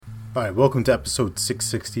All right, welcome to episode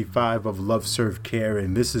 665 of Love, Serve, Care,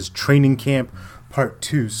 and this is Training Camp Part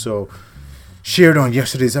 2. So, shared on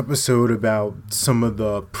yesterday's episode about some of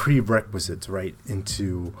the prerequisites, right,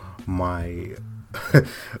 into my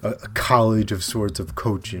college of sorts of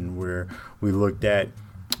coaching, where we looked at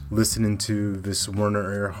listening to this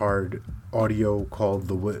Werner Erhard audio called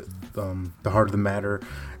The Heart of the Matter,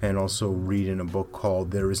 and also reading a book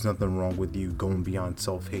called There Is Nothing Wrong With You, Going Beyond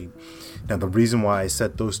Self-Hate. Now, the reason why I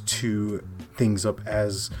set those two things up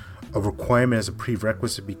as a requirement, as a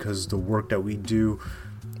prerequisite, because the work that we do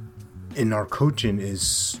in our coaching is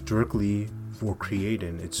strictly for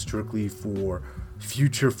creating. It's strictly for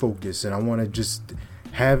future focus, and I want to just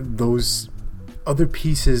have those other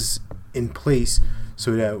pieces in place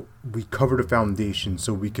so that we cover the foundation,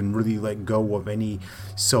 so we can really let go of any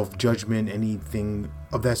self-judgment, anything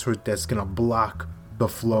of that sort that's going to block the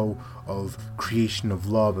flow of creation, of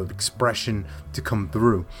love, of expression to come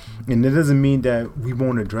through. And that doesn't mean that we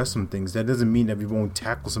won't address some things. That doesn't mean that we won't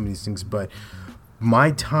tackle some of these things. But my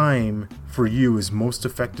time for you is most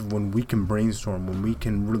effective when we can brainstorm, when we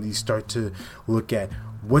can really start to look at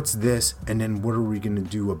what's this and then what are we going to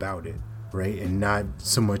do about it. Right? And not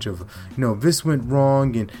so much of, this went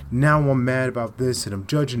wrong and now I'm mad about this and I'm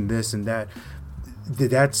judging this and that.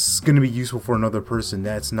 That's going to be useful for another person.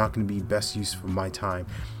 That's not going to be best use for my time.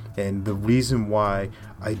 And the reason why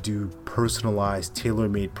I do personalized,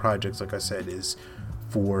 tailor-made projects, like I said, is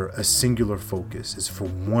for a singular focus. It's for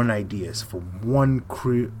one idea. It's for one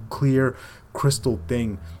clear, crystal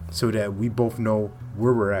thing, so that we both know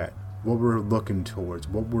where we're at, what we're looking towards,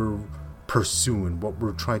 what we're pursuing, what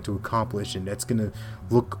we're trying to accomplish. And that's going to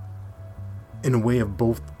look in a way of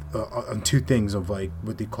both on two things, of like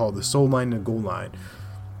what they call the soul line and the goal line.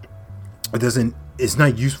 It's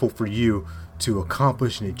not useful for you to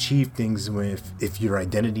accomplish and achieve things if your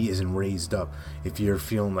identity isn't raised up, if you're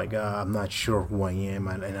feeling like I'm not sure who I am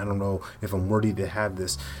and I don't know if I'm worthy to have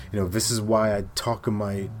this. This is why I talk in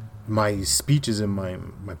my speeches and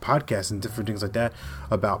my podcast and different things like that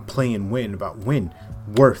about play and win, about win,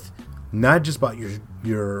 worth. Not just about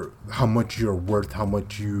your how much you're worth, how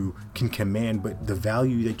much you can command, but the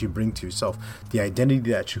value that you bring to yourself, the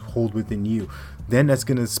identity that you hold within you. Then that's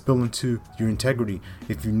going to spill into your integrity.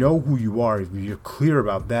 If you know who you are, if you're clear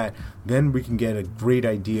about that, then we can get a great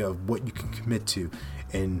idea of what you can commit to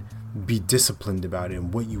and be disciplined about it,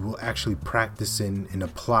 and what you will actually practice and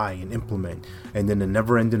apply and implement. And then a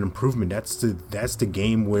never-ending improvement. That's the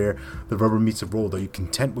game where the rubber meets the road. Are you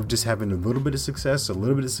content with just having a little bit of success, a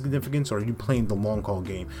little bit of significance, or are you playing the long haul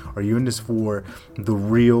game? Are you in this for the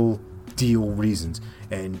real deal reasons?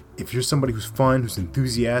 And if you're somebody who's fun, who's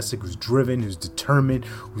enthusiastic, who's driven, who's determined,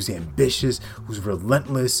 who's ambitious, who's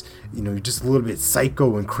relentless, you're just a little bit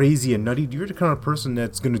psycho and crazy and nutty, you're the kind of person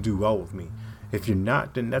that's going to do well with me. If you're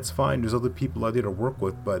not, then that's fine. There's other people out there to work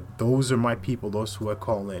with, but those are my people, those who I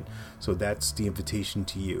call in. So that's the invitation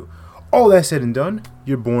to you. All that said and done,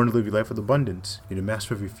 you're born to live your life with abundance. You're the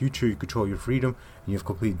master of your future, you control your freedom, and you have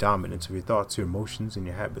complete dominance of your thoughts, your emotions, and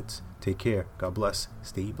your habits. Take care. God bless.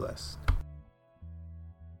 Stay blessed.